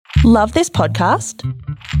Love this podcast?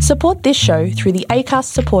 Support this show through the Acast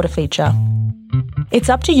supporter feature. It's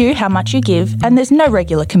up to you how much you give, and there's no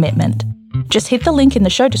regular commitment. Just hit the link in the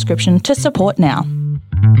show description to support now.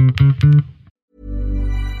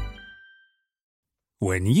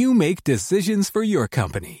 When you make decisions for your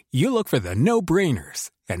company, you look for the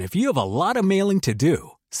no-brainers. And if you have a lot of mailing to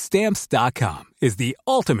do, Stamps.com is the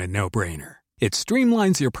ultimate no-brainer. It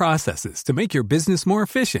streamlines your processes to make your business more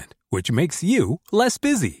efficient, which makes you less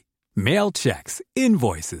busy. Mail checks,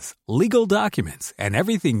 invoices, legal documents, and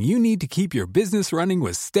everything you need to keep your business running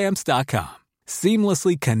with Stamps.com.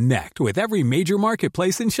 Seamlessly connect with every major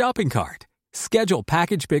marketplace and shopping cart. Schedule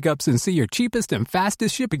package pickups and see your cheapest and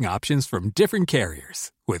fastest shipping options from different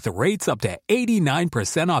carriers, with rates up to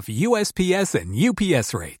 89% off USPS and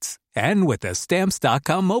UPS rates. And with the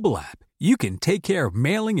Stamps.com mobile app, you can take care of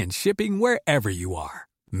mailing and shipping wherever you are.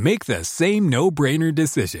 Make the same no-brainer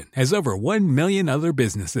decision as over 1 million other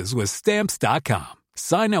businesses with Stamps.com.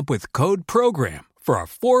 Sign up with code PROGRAM for a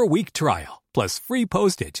 4-week trial, plus free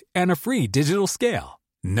postage and a free digital scale.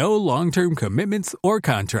 No long-term commitments or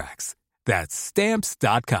contracts. That's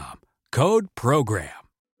Stamps.com. Code PROGRAM.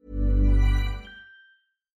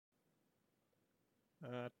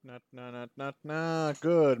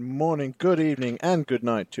 Good morning, good evening, and good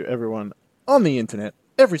night to everyone on the internet,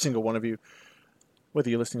 every single one of you. Whether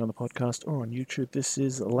you're listening on the podcast or on YouTube, this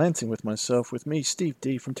is Lancing with myself, with me, Steve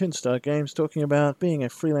D from Tin Star Games, talking about being a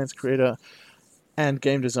freelance creator and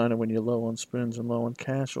game designer when you're low on spoons and low on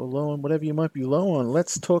cash or low on whatever you might be low on.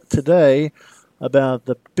 Let's talk today about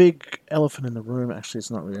the big elephant in the room. Actually, it's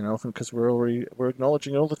not really an elephant because we're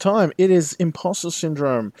acknowledging it all the time. It is imposter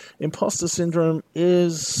syndrome. Imposter syndrome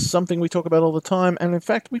is something we talk about all the time, and in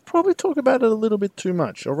fact, we probably talk about it a little bit too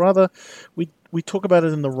much, or rather, we talk about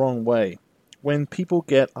it in the wrong way. When people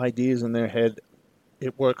get ideas in their head,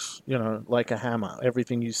 it works, like a hammer.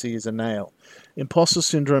 Everything you see is a nail. Imposter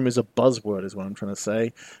syndrome is a buzzword, is what I'm trying to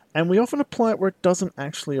say. And we often apply it where it doesn't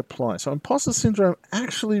actually apply. So imposter syndrome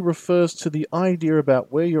actually refers to the idea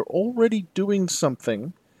about where you're already doing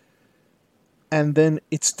something, and then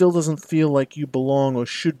it still doesn't feel like you belong or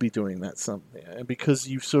should be doing that something. And because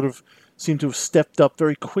you sort of seem to have stepped up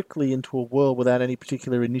very quickly into a world without any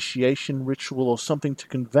particular initiation ritual or something to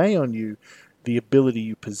convey on you the ability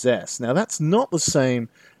you possess. Now, that's not the same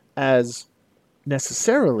as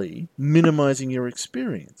necessarily minimizing your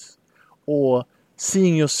experience or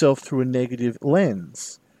seeing yourself through a negative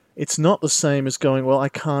lens. It's not the same as going, well, I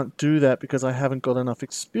can't do that because I haven't got enough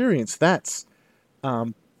experience. That's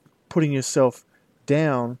putting yourself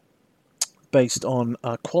down based on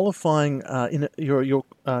qualifying your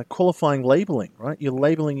qualifying labeling, right? You're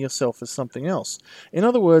labeling yourself as something else. In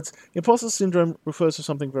other words, imposter syndrome refers to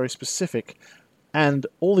something very specific, and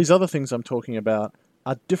all these other things I'm talking about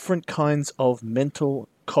are different kinds of mental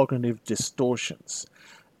cognitive distortions.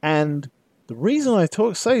 And the reason I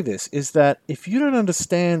say this is that if you don't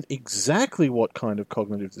understand exactly what kind of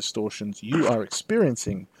cognitive distortions you are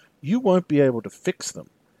experiencing, you won't be able to fix them.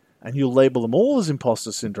 And you'll label them all as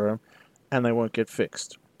imposter syndrome, and they won't get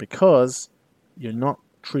fixed because you're not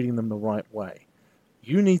treating them the right way.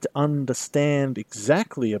 You need to understand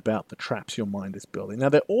exactly about the traps your mind is building. Now,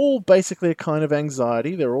 they're all basically a kind of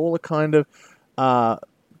anxiety. They're all a kind of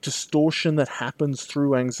distortion that happens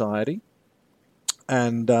through anxiety.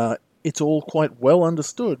 And it's all quite well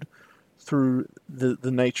understood through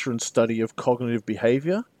the nature and study of cognitive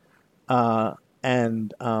behavior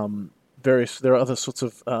and there are other sorts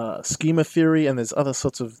of schema theory, and there's other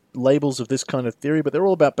sorts of labels of this kind of theory, but they're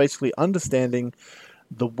all about basically understanding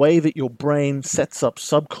the way that your brain sets up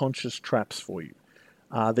subconscious traps for you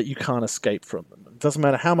that you can't escape from them. It doesn't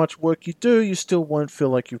matter how much work you do, you still won't feel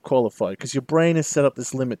like you've qualified because your brain has set up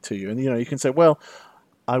this limit to you. And you can say, well,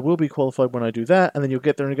 I will be qualified when I do that, and then you'll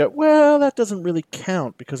get there and you go, well, that doesn't really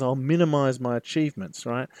count because I'll minimize my achievements,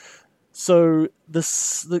 right? So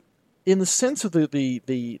in the sense of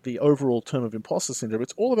the overall term of imposter syndrome,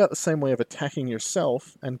 it's all about the same way of attacking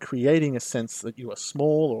yourself and creating a sense that you are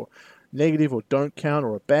small or negative or don't count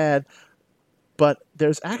or are bad. But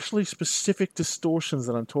there's actually specific distortions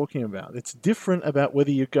that I'm talking about. It's different about whether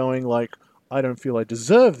you're going like, I don't feel I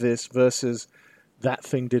deserve this versus that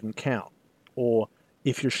thing didn't count. Or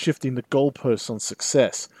if you're shifting the goalposts on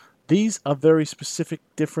success. These are very specific,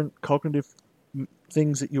 different cognitive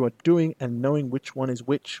things that you are doing, and knowing which one is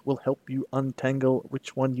which will help you untangle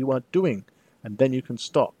which one you are doing, and then you can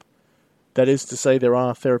stop. That is to say, there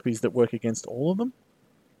are therapies that work against all of them.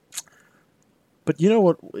 But you know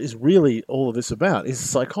what is really all of this about is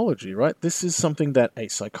psychology, right? This is something that a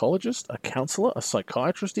psychologist, a counselor, a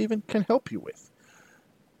psychiatrist even can help you with.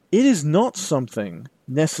 It is not something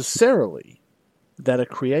necessarily that a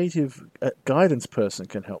creative guidance person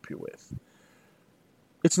can help you with.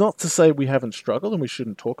 It's not to say we haven't struggled and we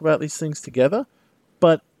shouldn't talk about these things together,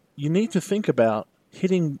 but you need to think about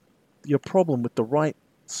hitting your problem with the right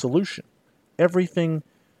solution. Everything,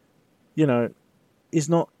 is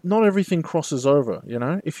not everything crosses over.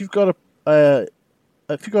 If you've got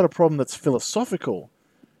a problem that's philosophical,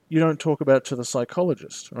 you don't talk about it to the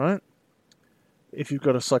psychologist, right? If you've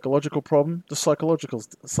got a psychological problem, the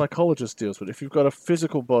psychologist deals with it. If you've got a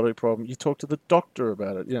physical body problem, you talk to the doctor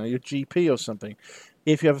about it, your GP or something.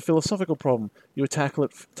 If you have a philosophical problem, you tackle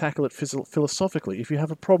it philosophically. If you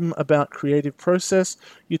have a problem about creative process,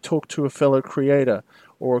 you talk to a fellow creator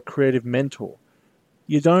or a creative mentor.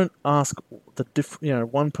 You don't ask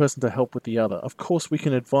one person to help with the other. Of course, we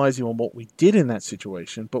can advise you on what we did in that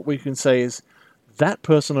situation, but what we can say is that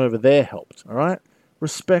person over there helped, all right?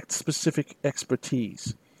 Respect specific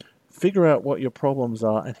expertise. Figure out what your problems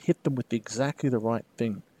are and hit them with exactly the right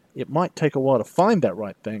thing. It might take a while to find that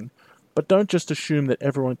right thing, but don't just assume that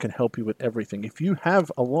everyone can help you with everything. If you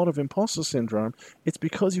have a lot of imposter syndrome, it's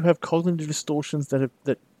because you have cognitive distortions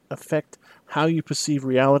that affect how you perceive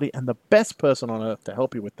reality, and the best person on earth to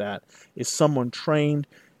help you with that is someone trained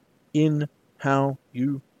in how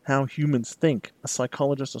humans think. A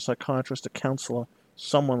psychologist, a psychiatrist, a counselor,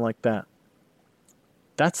 someone like that.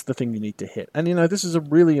 That's the thing you need to hit. And this is a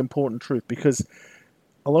really important truth, because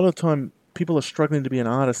a lot of the time people are struggling to be an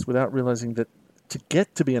artist without realizing that to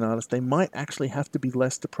get to be an artist, they might actually have to be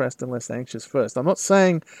less depressed and less anxious first. I'm not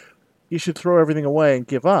saying you should throw everything away and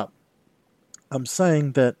give up. I'm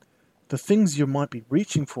saying that the things you might be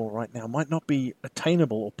reaching for right now might not be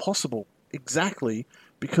attainable or possible exactly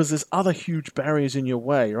because there's other huge barriers in your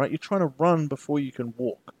way, right? You're trying to run before you can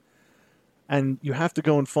walk. And you have to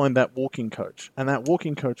go and find that walking coach. And that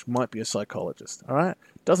walking coach might be a psychologist, all right?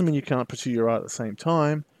 Doesn't mean you can't pursue your art at the same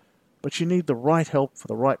time, but you need the right help for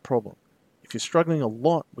the right problem. If you're struggling a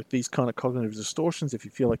lot with these kind of cognitive distortions, if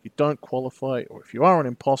you feel like you don't qualify, or if you are an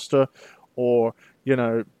imposter, or,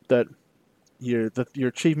 that your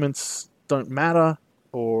achievements don't matter,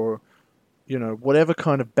 or, whatever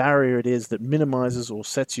kind of barrier it is that minimizes or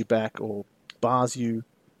sets you back or bars you,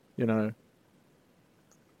 you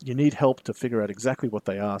need help to figure out exactly what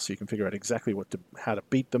they are so you can figure out exactly how to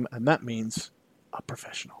beat them, and that means a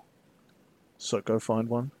professional. So go find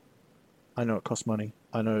one. I know it costs money.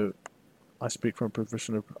 I know I speak from a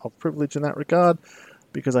position of privilege in that regard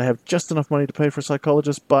because I have just enough money to pay for a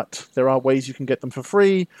psychologist, but there are ways you can get them for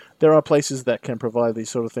free. There are places that can provide these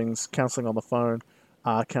sort of things. Counselling on the phone,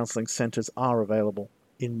 counselling centres are available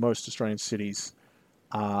in most Australian cities,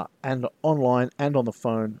 and online and on the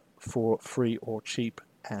phone for free or cheap.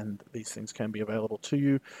 And these things can be available to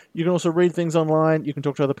you. You can also read things online. You can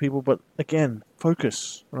talk to other people. But again,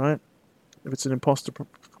 focus, right? If it's an imposter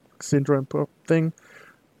syndrome thing,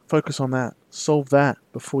 focus on that. Solve that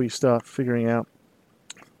before you start figuring out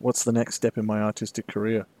what's the next step in my artistic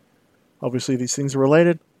career. Obviously, these things are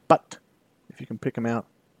related, but if you can pick them out,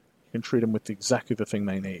 you can treat them with exactly the thing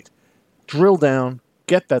they need. Drill down,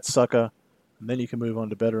 get that sucker, and then you can move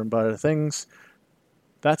on to better and better things.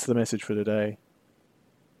 That's the message for today.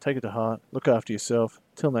 Take it to heart. Look after yourself.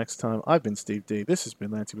 Till next time, I've been Steve D. This has been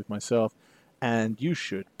Lancing with myself. And you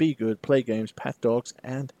should be good, play games, pat dogs,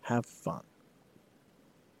 and have fun.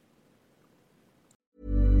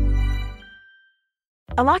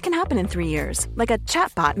 A lot can happen in 3 years. Like a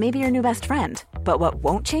chatbot may be your new best friend. But what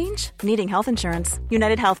won't change? Needing health insurance.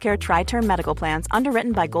 United Healthcare Tri-Term Medical Plans,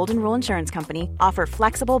 underwritten by Golden Rule Insurance Company, offer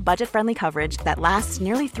flexible, budget-friendly coverage that lasts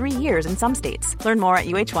nearly 3 years in some states. Learn more at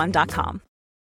uh1.com.